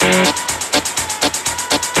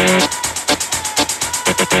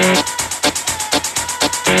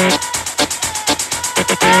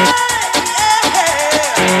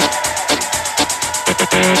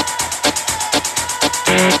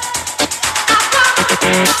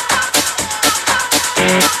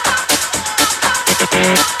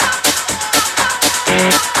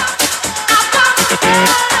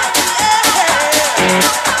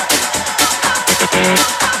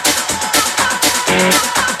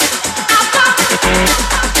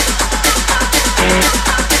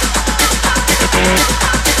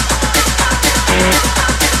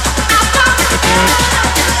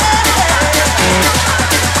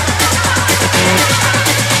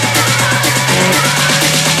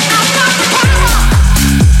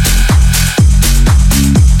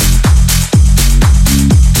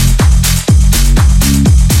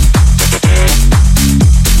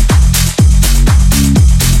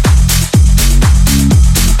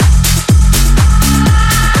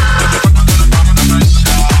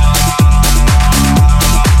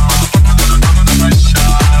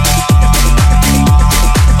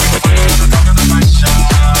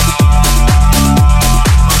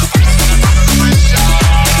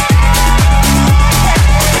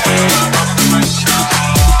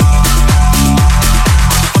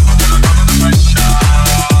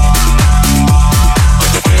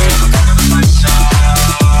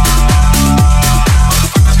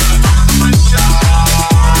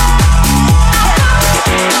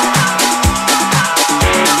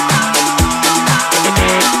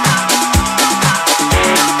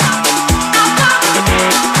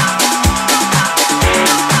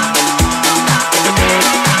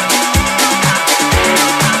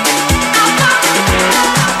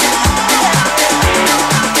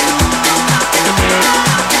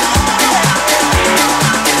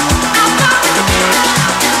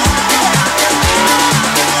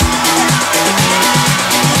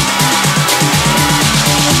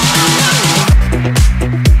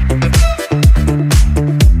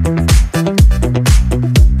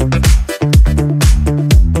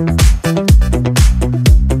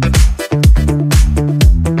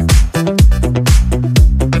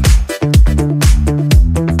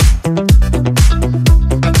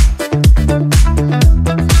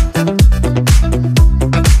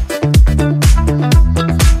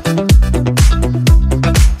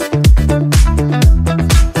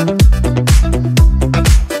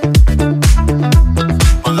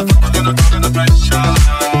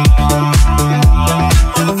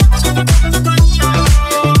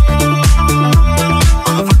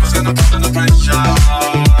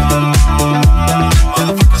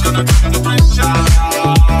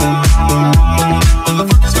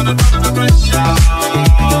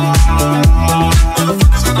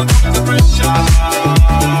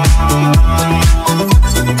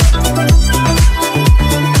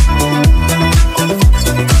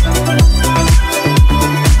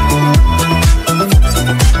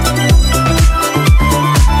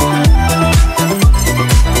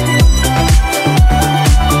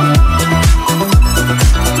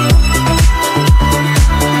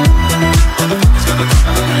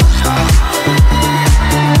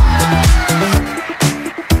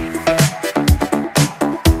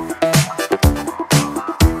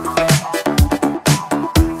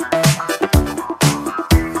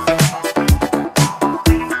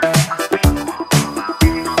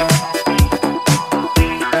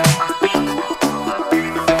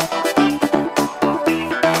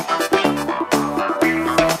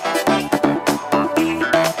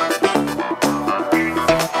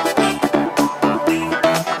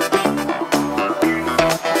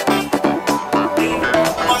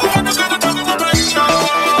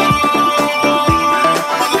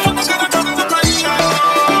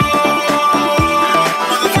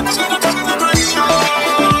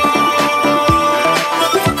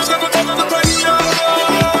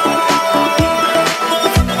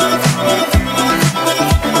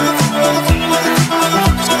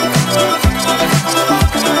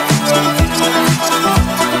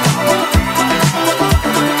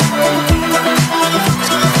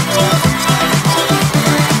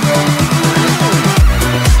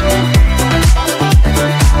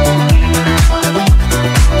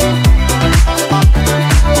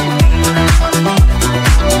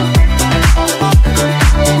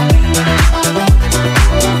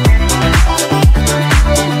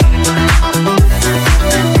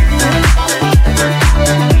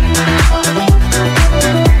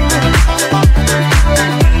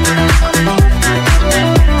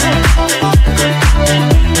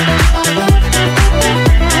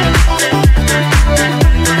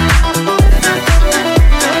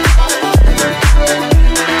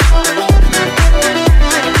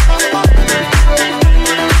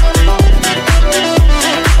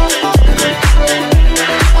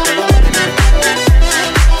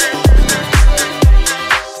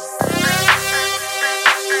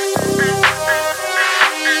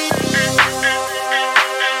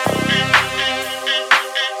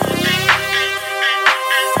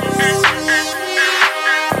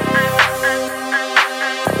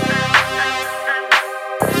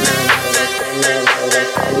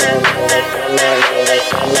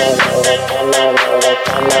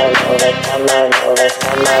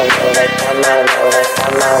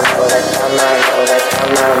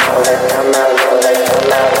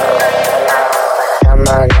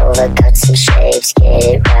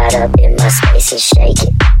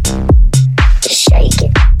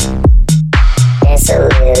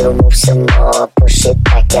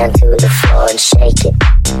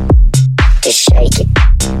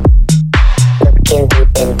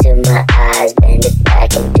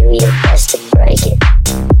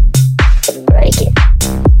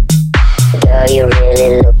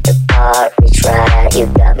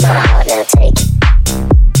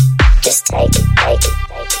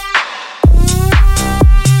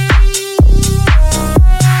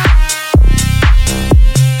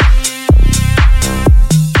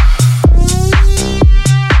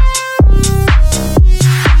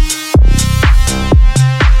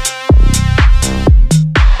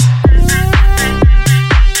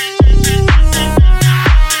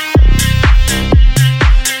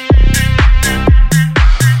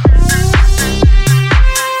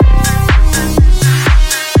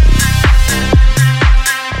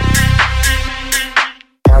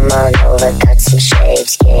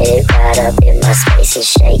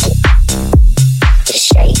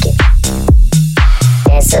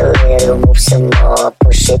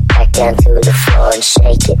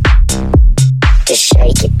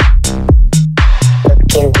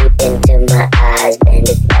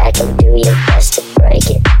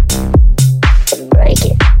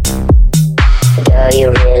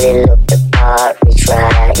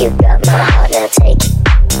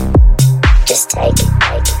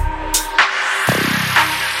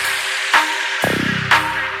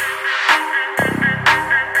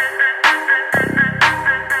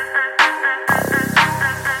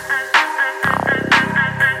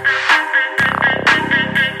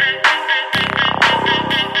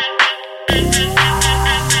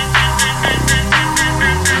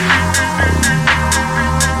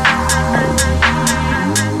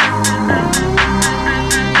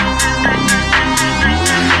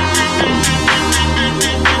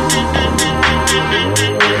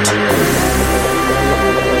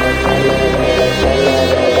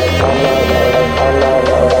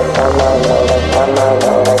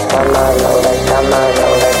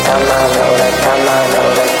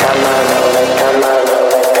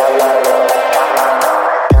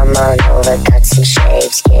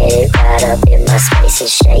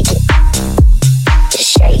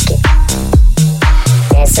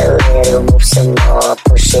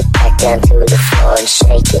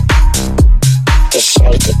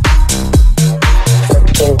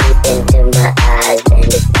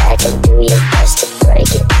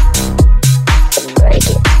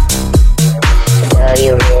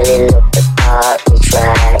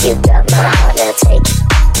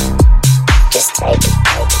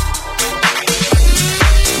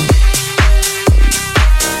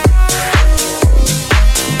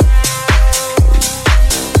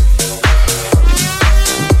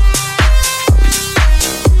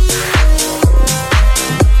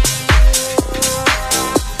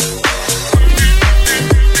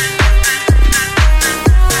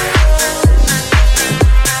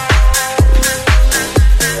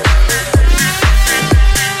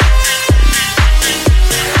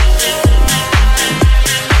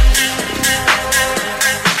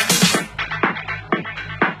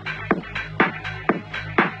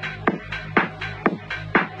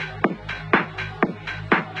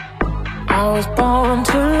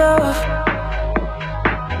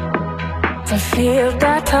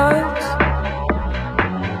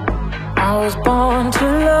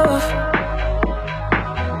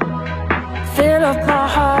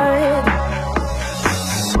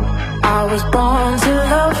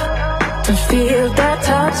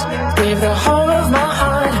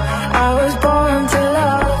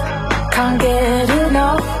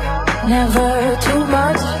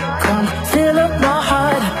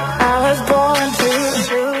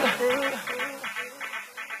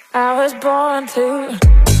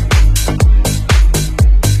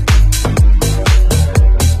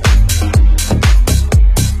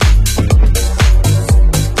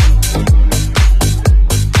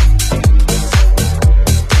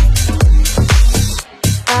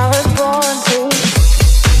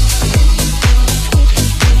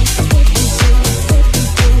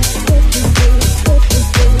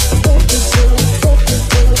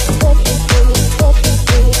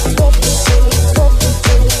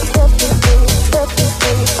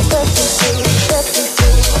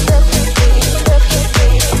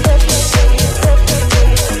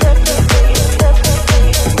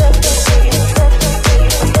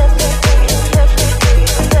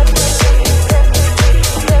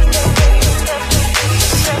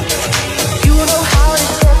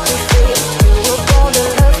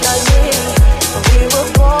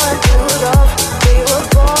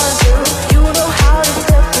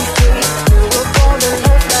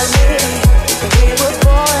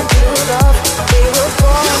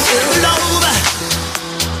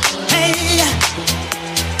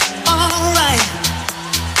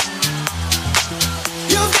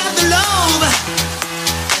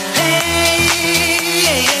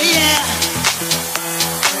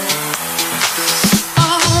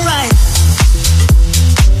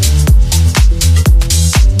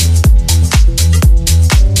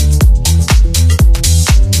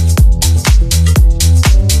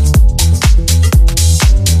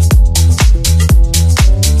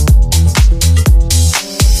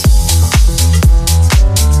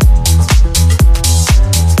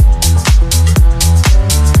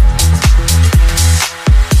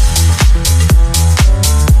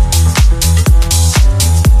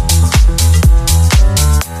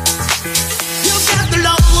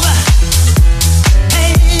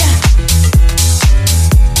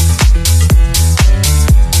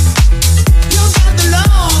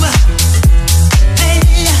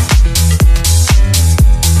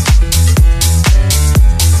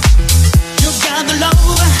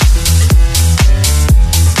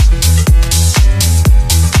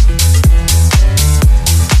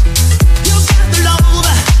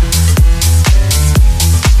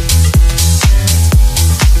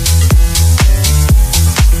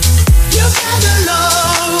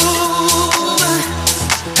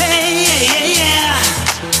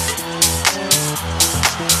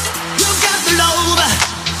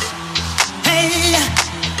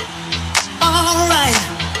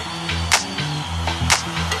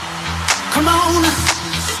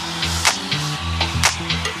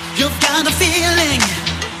got the feeling.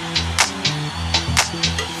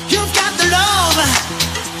 You've got the love.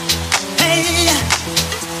 Hey,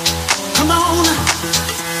 come on.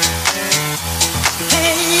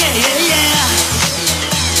 Hey, yeah, yeah, yeah.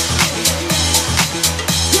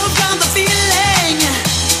 You've got the feeling.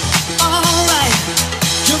 All right.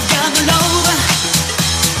 You've got the love.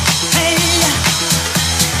 Hey,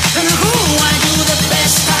 and I do the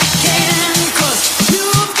best I can, 'cause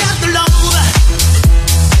you've got the love.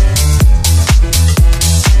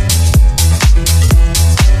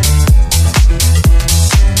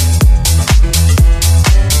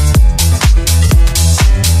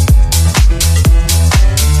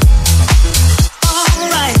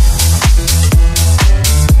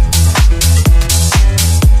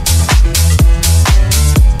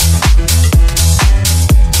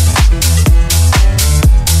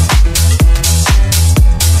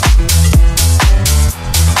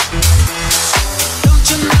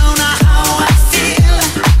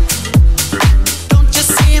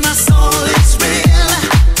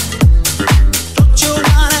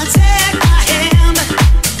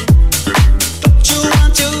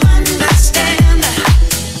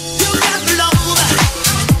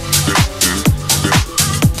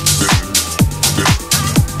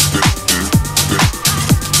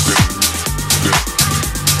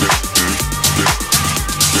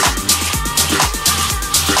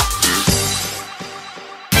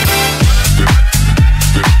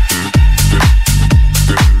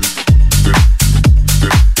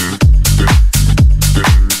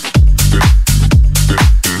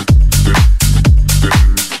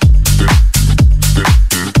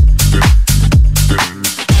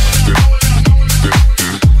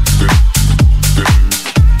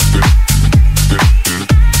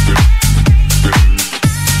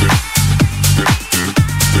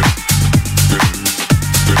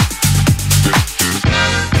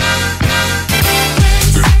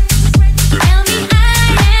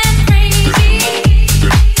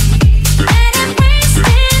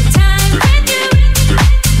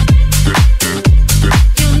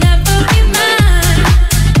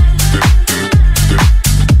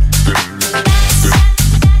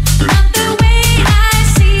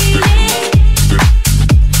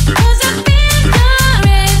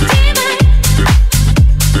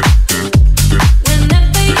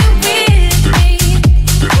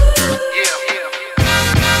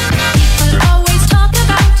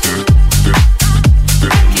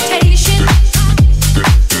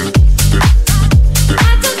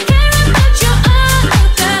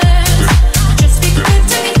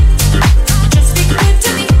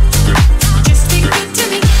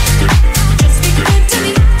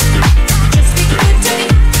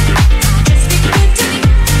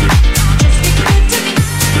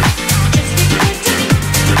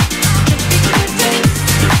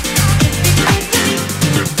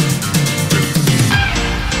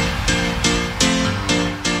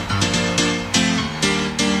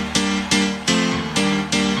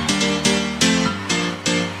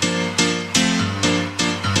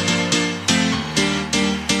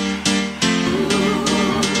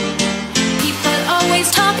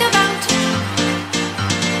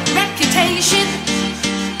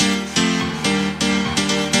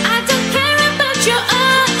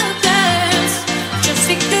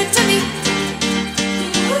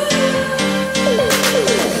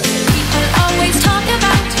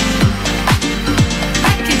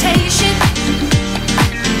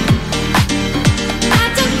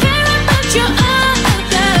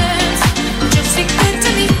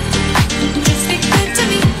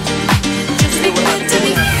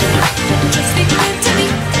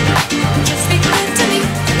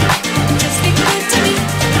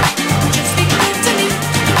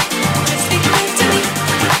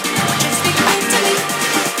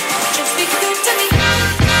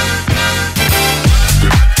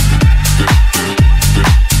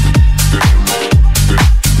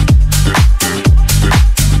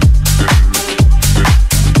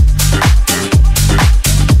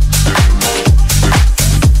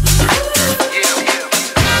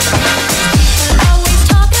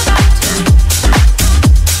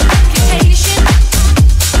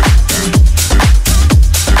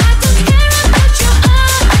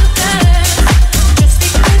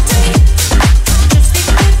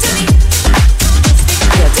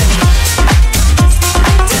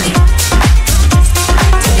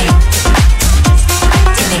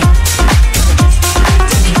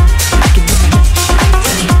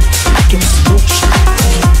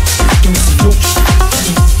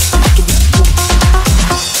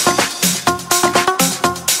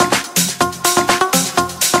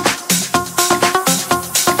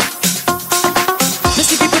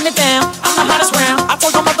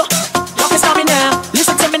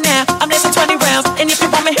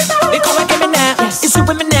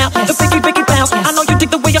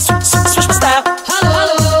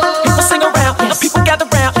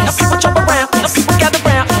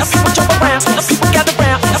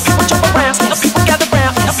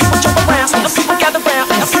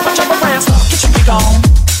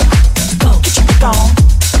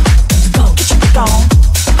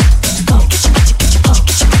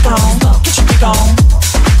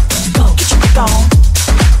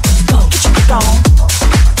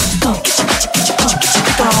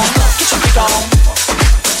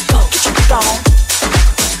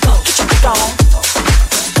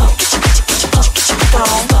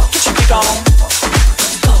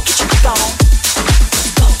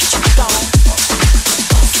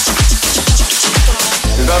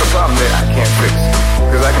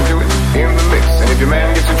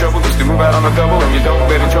 don't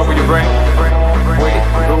let it trouble your brain. Weight,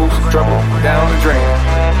 lose, trouble, down the drain.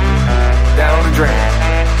 Down the drain.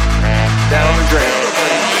 Down the drain.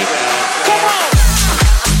 Come on!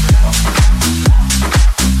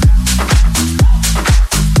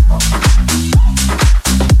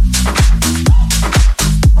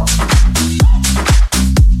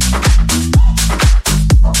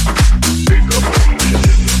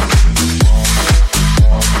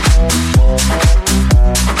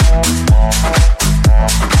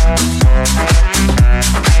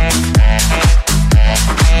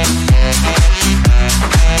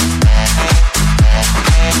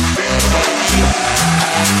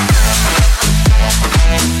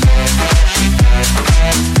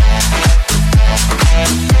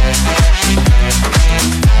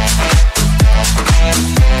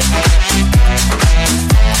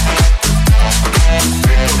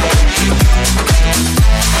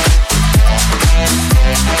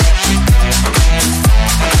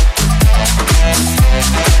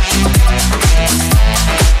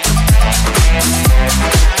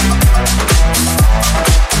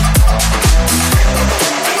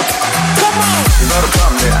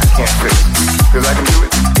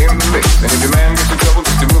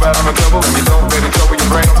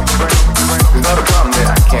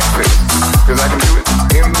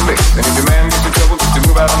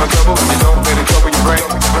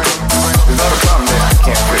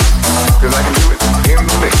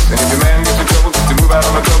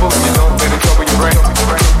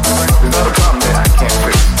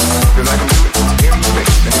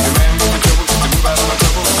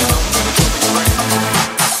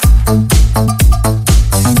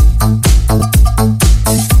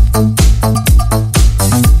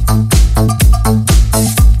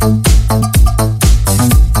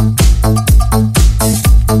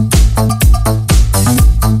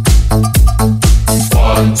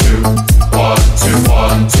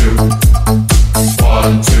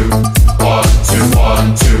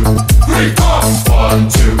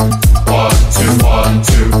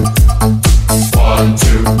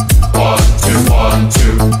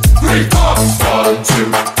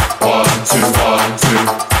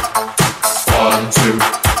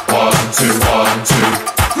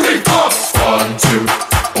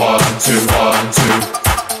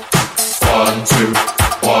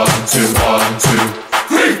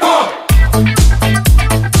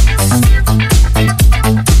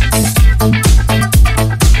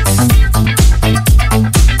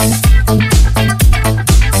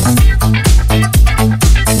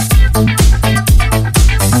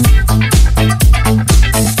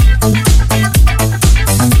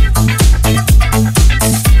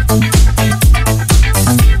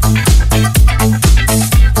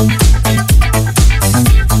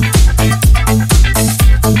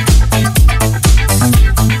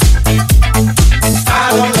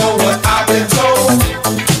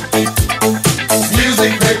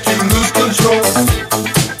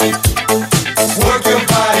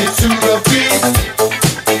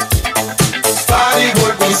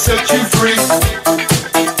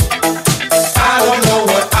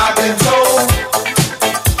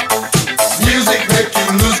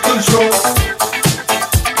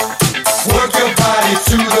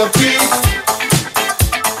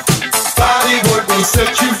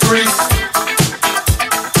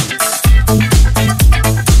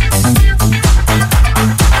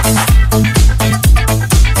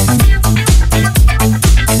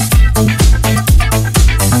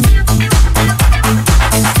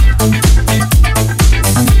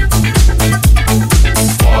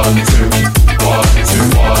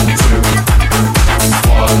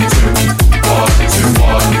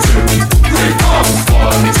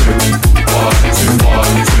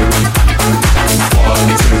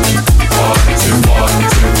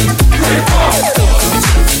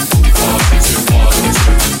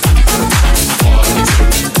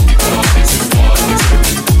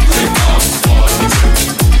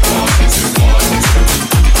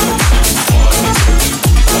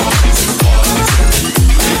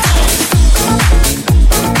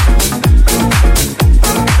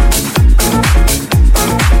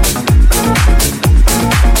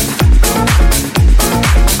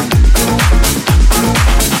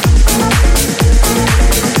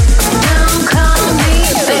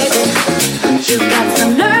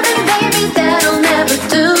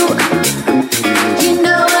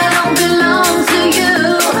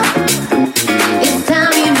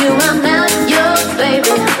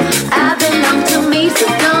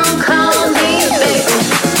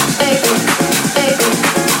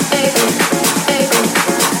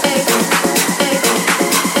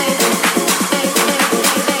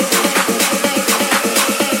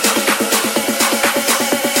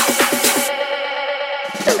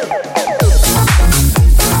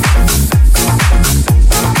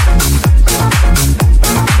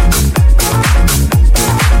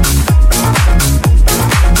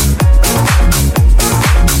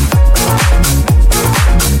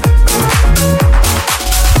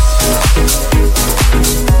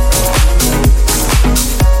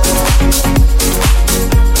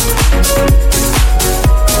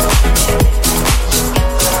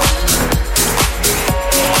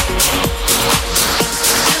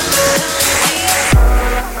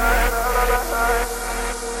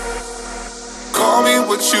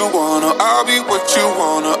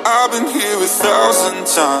 1,000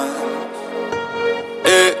 times.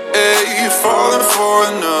 Hey, hey, falling for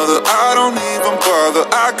another, I don't even bother.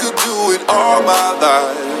 I could do it all my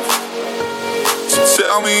life. So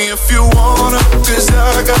tell me if you wanna, 'cause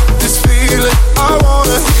I got this feeling. I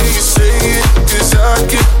wanna hear you say it, 'cause I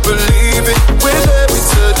can't believe it. With every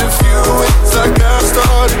touch of you, it's like I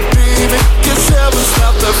started dreaming. 'Cause heaven's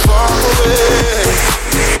not that far away.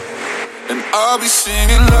 And I'll be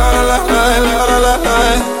singing la la la la la la la.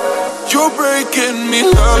 You're breaking me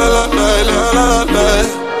la la la la la la la.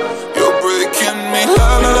 You're breaking me la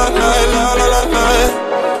la la la la la la la.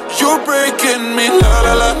 You're breaking me la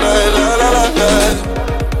la la la la la la la.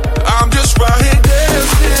 I'm just right here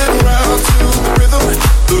dancing around to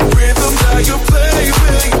the rhythm that you play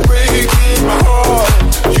when you're breaking my heart.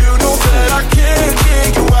 You know that I can't get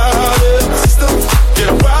you out of the system.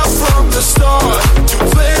 Yeah, right from the start, you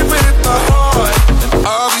played with my heart, and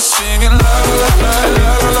I'll be singing la la la la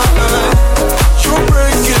la la la. You're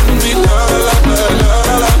breaking me la la la la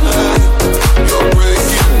la la la. You're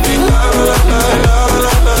breaking me la la la la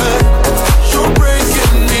la la. You're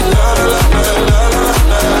breaking me la la la la la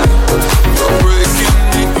la. You're breaking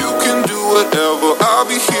me. You can do whatever. I'll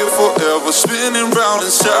be here forever, spinning round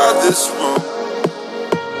inside this room.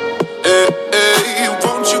 Hey, hey,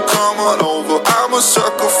 won't you come on over? I'm a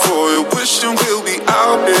sucker for you, wishing we'll be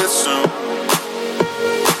out here soon.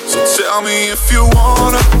 So tell me if you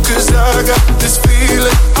wanna, 'cause I got this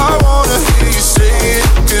feeling. I wanna hear you say it,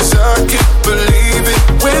 'cause I can't believe it.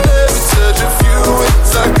 With every touch of you,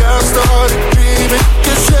 it's like I started dreaming.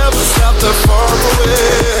 'Cause heaven's not that far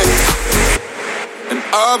away. And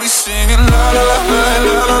I'll be singing la la la la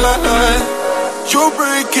la la la la. You're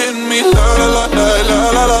breaking me la la la la la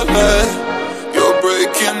la la la. You're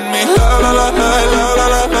breaking me la la la la la la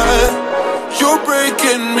la la. You're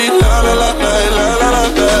breaking me la la la la la la la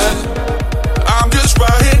la. I'm just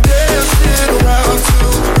right here dancing around to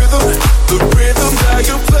the rhythm that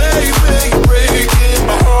you play when you're breaking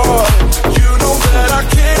my heart. You know that I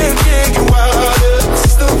can't get you out of the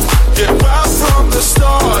system. Yeah, right from the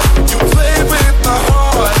start, you played with my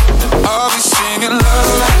heart, and I'll be singing la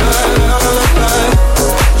la la la la la la.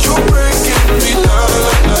 You're breaking me la la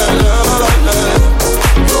la la la la la.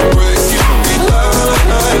 You're breaking me la la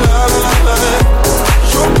la la la la.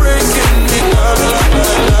 You're breaking me la la la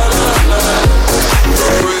la la la.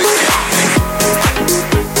 You're breaking me.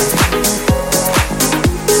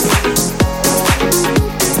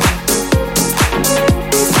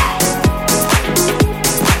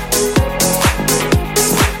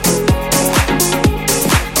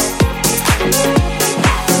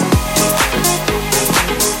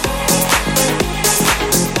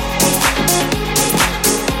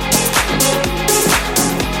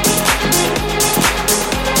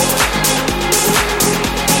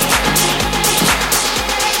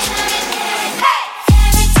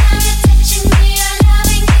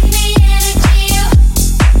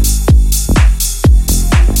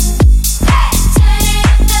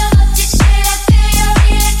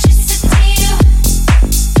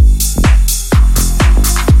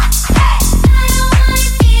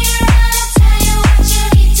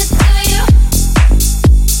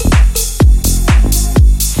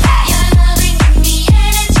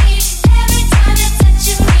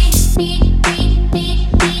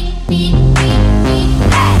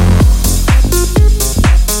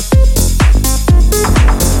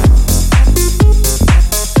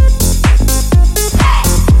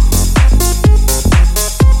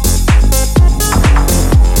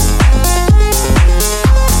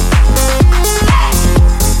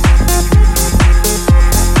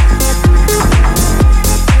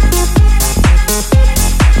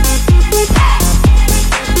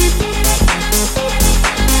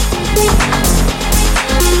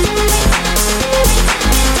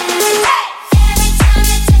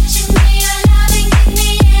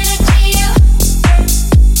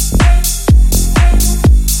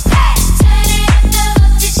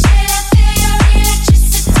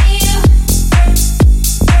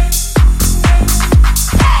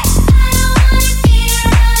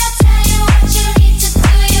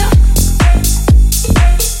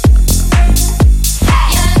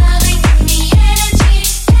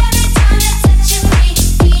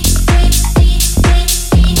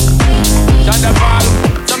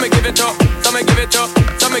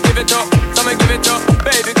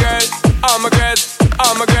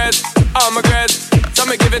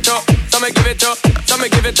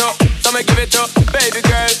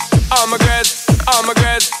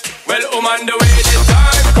 On the way this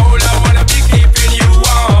time cold, I wanna be keeping you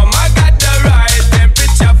warm. I got the right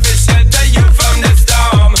temperature for shelter you from the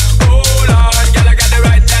storm. Hold on, girl, I got the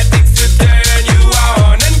right tactics to turn you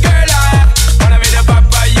on. And girl,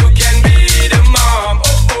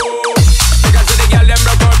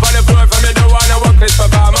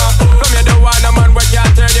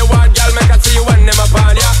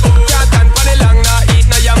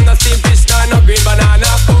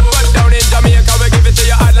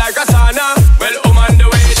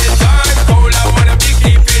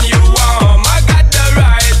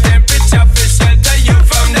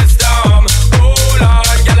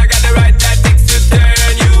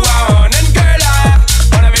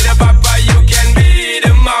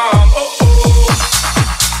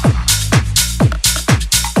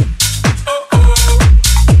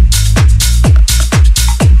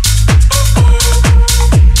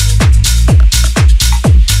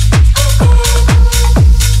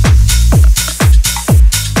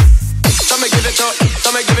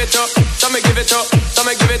 so me give it up, so me give it up, so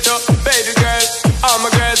me give it up, baby girl, all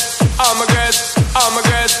my girls, all my girls, all my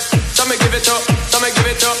girls, so me give it up, so me give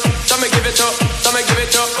it up, so me give it up, so me give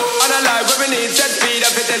it up, on a life where we need set speed,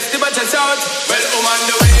 if it is too much out, well, on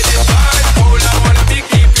the way this far, all I wanna be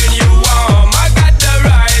keeping you warm, I got the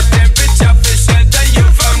right temperature for shelter you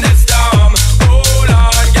from the storm, hold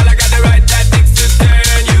on, girl, I got the right tactics to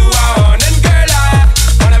turn you on, and girl, I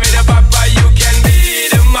wanna be the papa, you can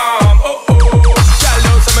be the mom, oh, oh, girl,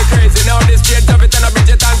 know some crazy, now this straight of it and a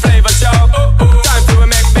Bridget and flavor show, oh, oh, time to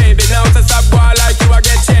make baby now, so stop going like you, I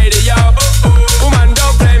get shady, yo, oh, oh, woman,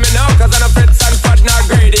 don't play me now, cause I'm a Fritz and Fat, not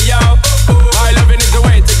greedy, yo, oh, oh, my loving is the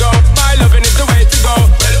way to go, my loving is the way to go,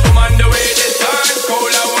 well, woman, the way this time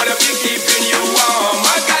cold, I wanna be keeping you warm,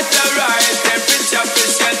 I got the right temperature to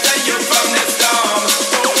shelter you from the storm,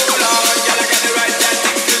 hold on, girl, I got the right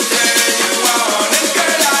tactics to turn you on, and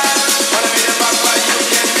girl, I wanna be the papa, you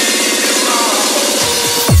can be the mom.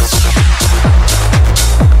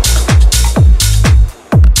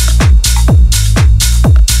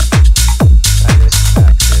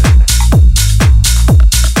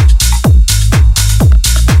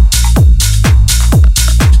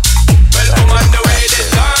 Well, I'm on the way this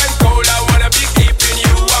time cold, I wanna be keeping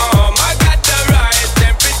you warm, I got the right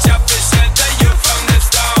temperature to shelter you from the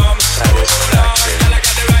storm, hold on, girl, I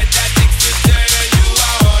got the right tactics to turn you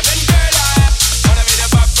on, and girl, I wanna be the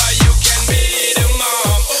papa, you can be the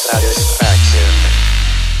mom. Satisfaction.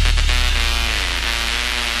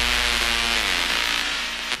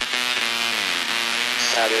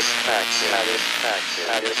 Satisfaction.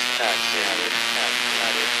 Satisfaction.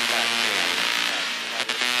 Satisfaction.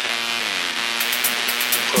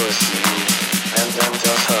 Push me and then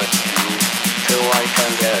just touch me till I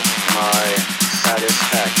can get my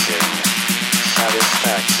satisfaction.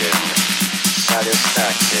 Satisfaction.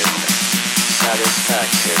 Satisfaction.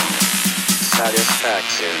 Satisfaction.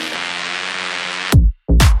 Satisfaction.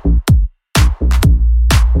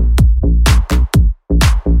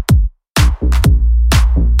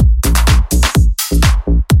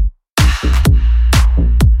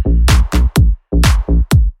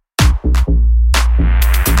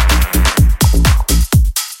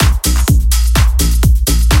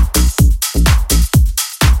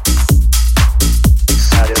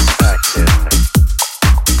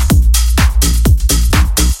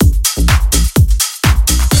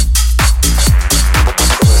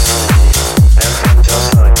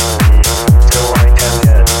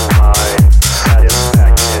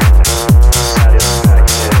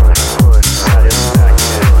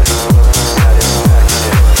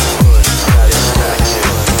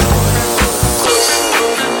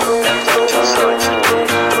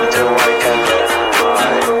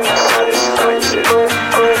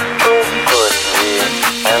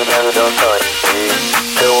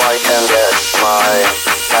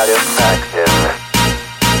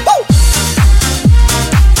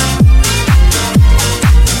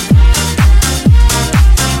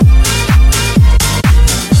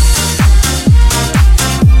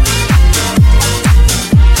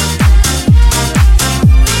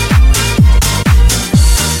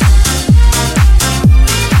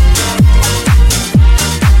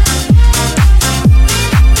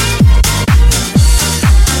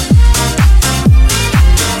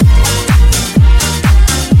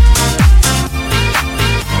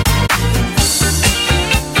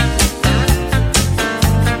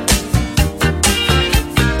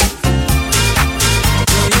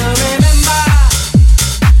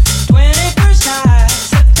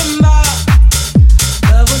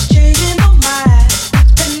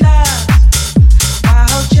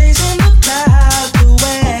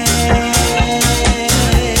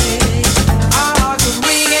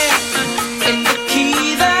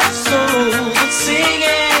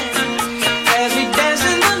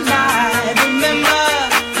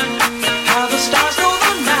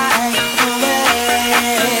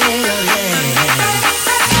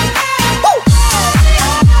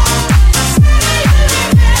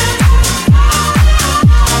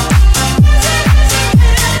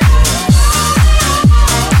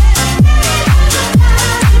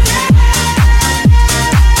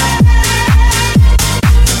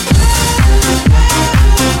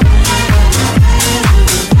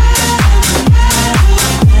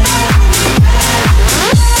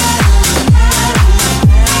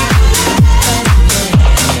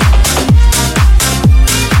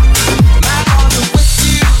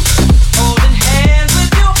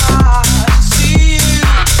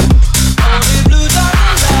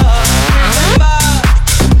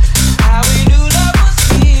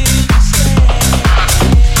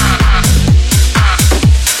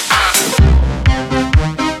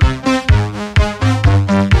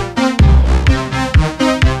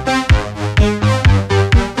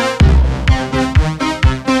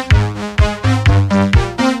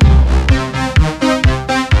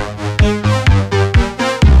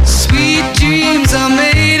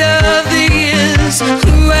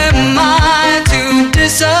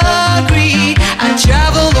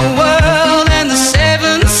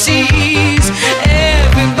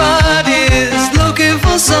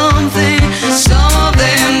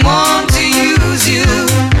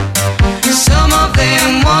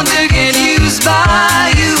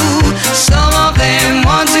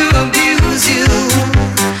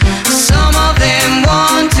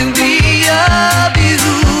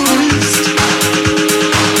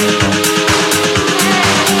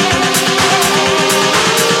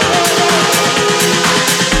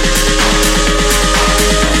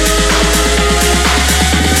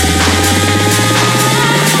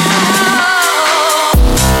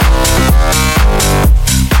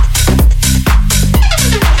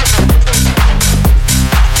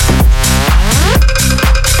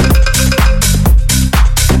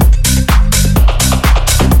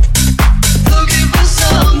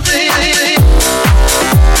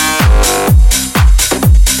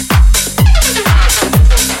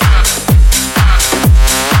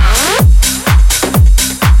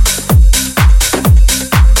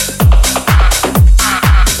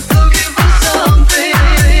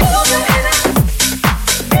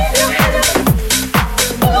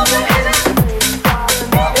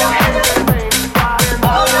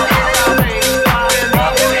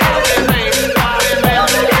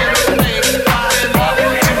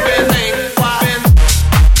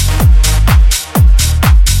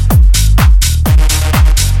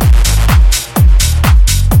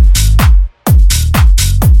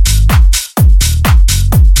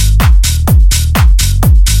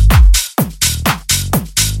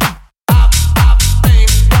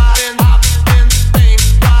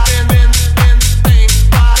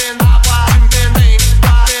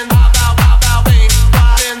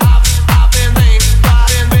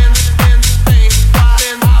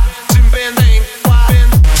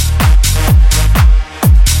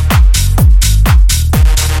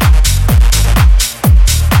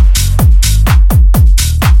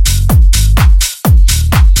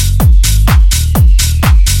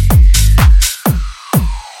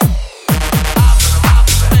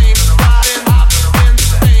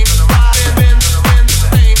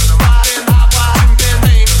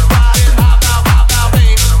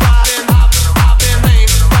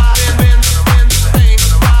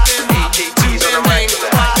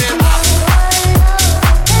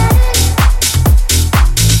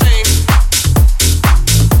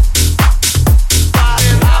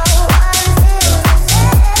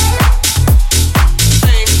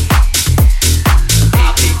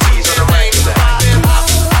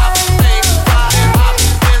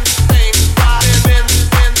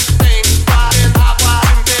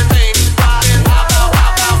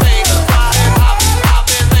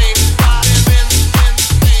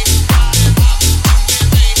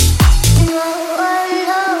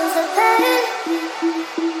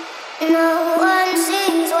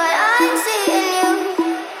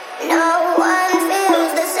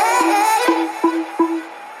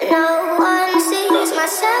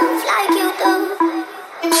 myself like you do.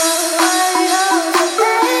 No one knows the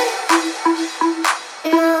pain.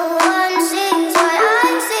 No one sees what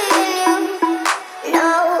I see in you.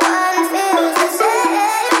 No one feels the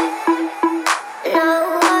same. No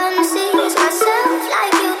one sees myself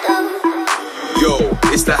like you do. Yo,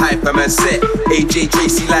 it's the Hyperman set. AJ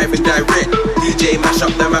Tracy live and direct. DJ mash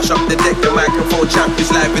up the deck. The microphone champ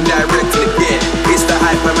is live and direct. And again, it's the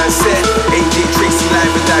Hyperman set. AJ Tracy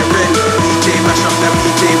live and direct. DJ mash up that.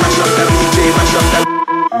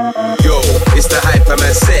 Yo, it's the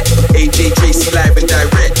Hyperman set. AJ Tracy live and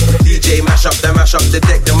direct. DJ mash up the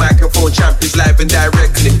deck. The microphone champ is live and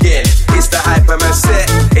direct. And again, it's the Hyperman set.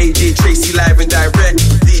 AJ Tracy live and direct.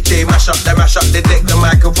 DJ mash up the deck. The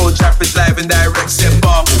microphone champ is live and direct. Set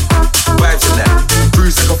bar, vibes in that.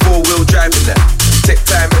 Cruise like a 4-wheel drive in that. Tech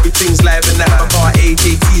time, everything's live in that. My bar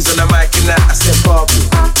AJT's on the mic in that. I said bar,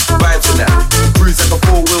 vibes in that. Cruise like a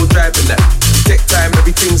 4-wheel drive in that. Tech time,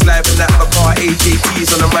 everything's live in that. My bar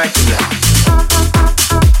AJT's on the mic in that.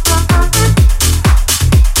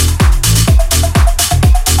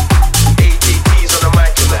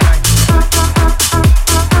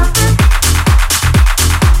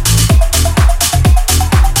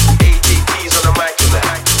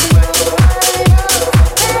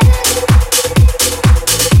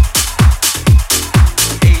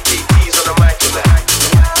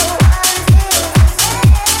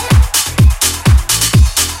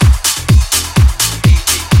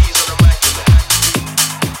 On the mic.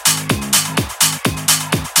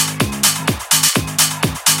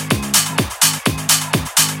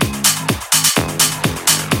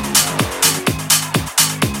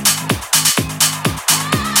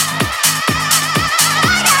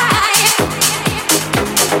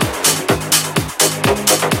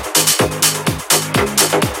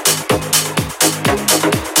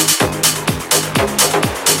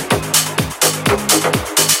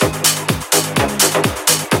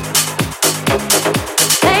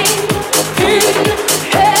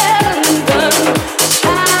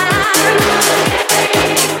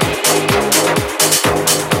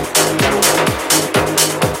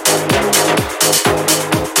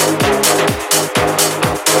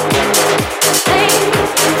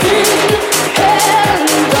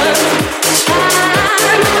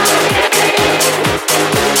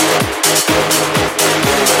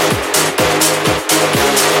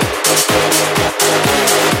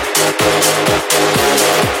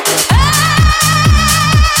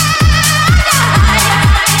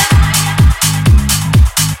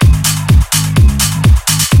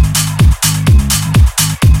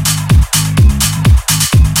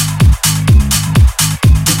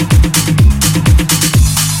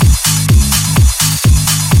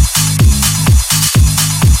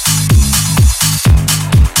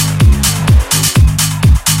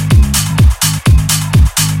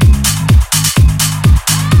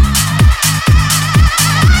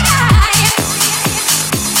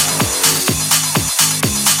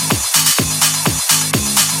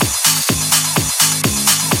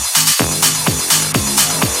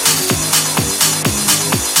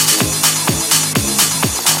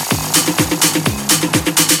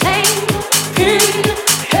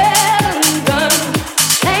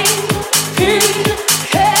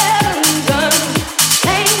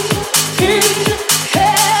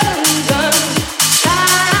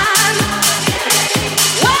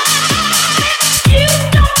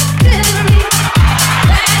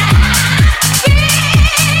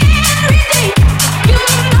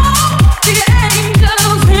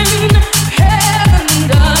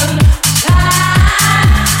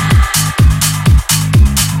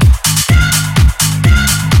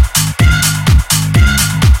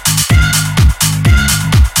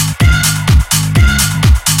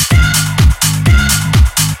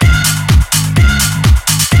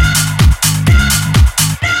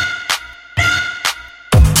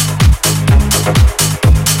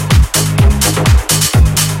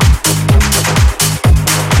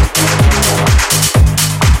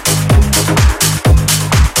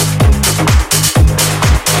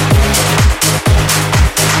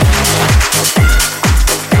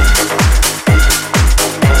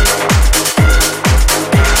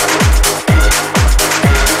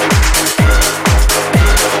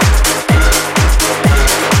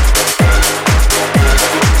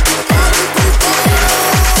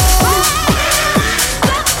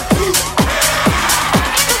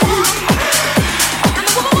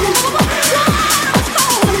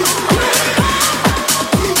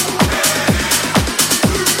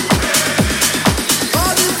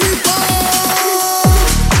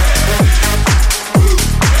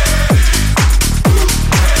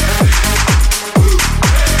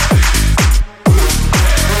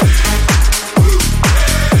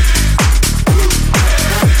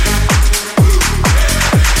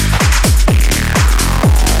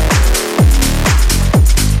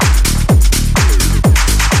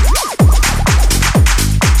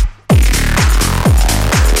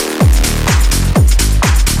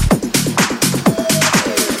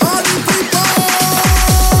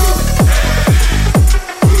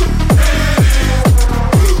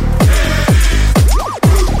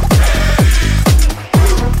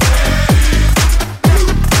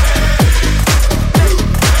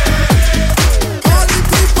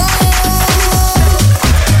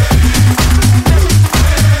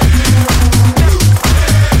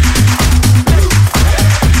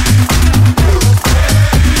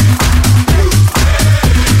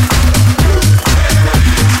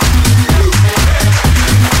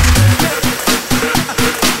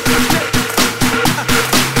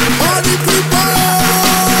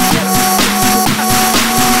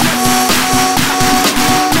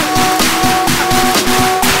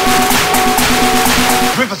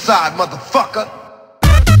 Riverside, motherfucker.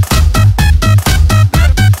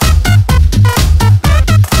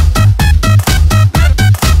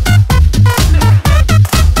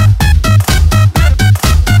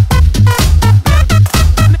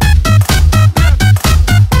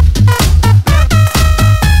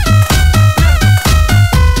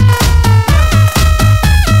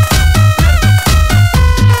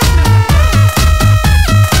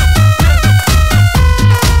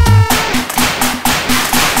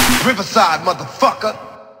 Riverside,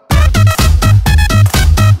 motherfucker.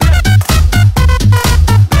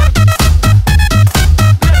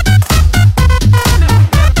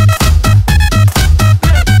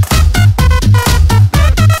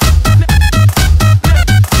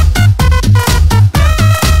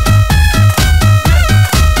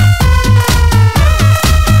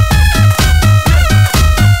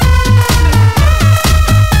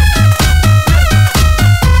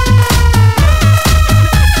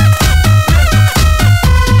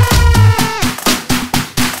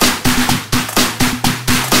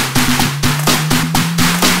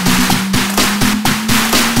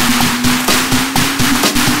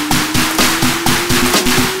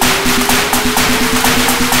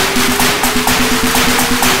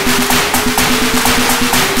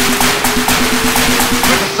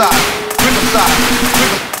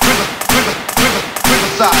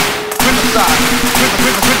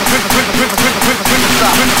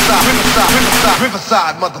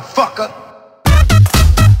 Riverside, motherfucker.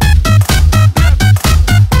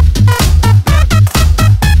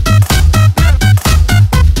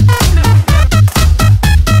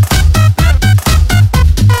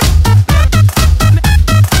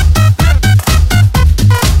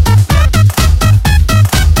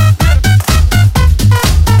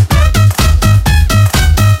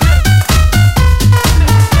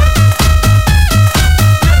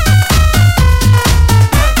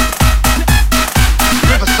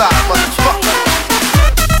 Riverside, motherfucker.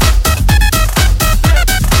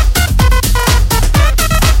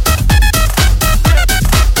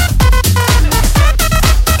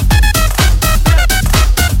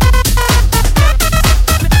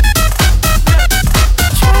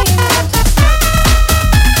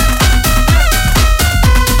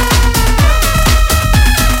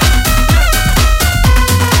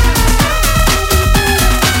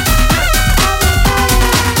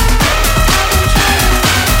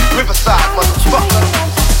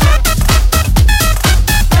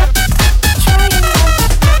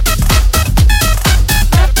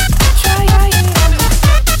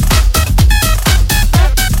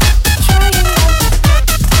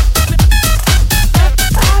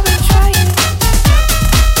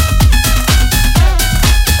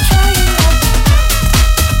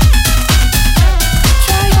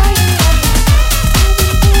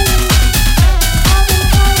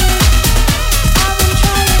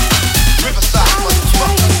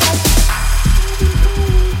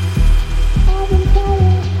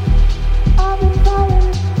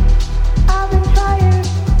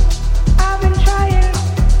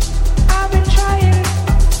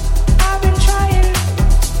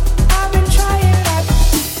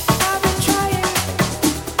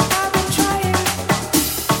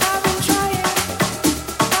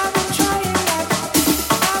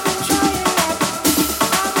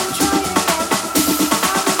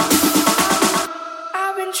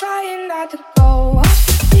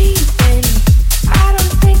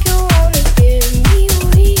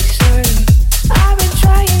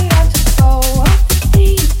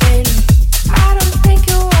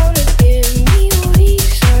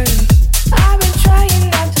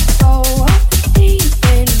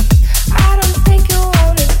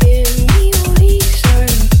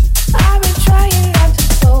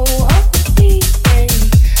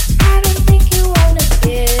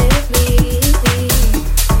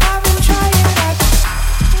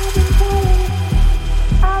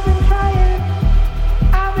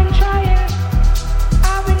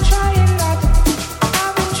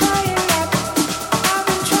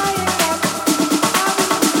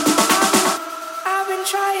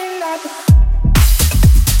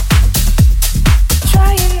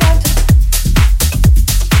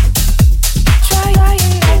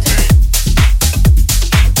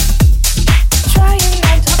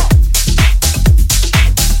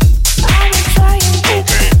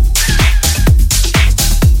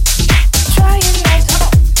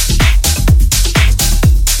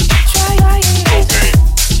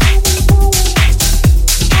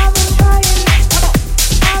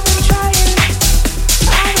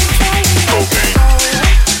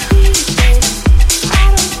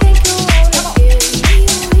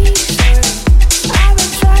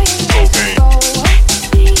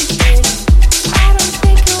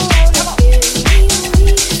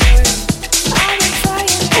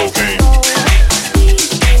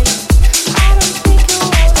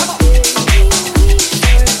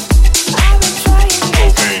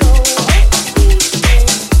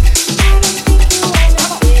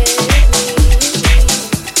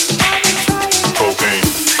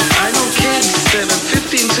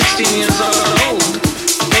 16 years old.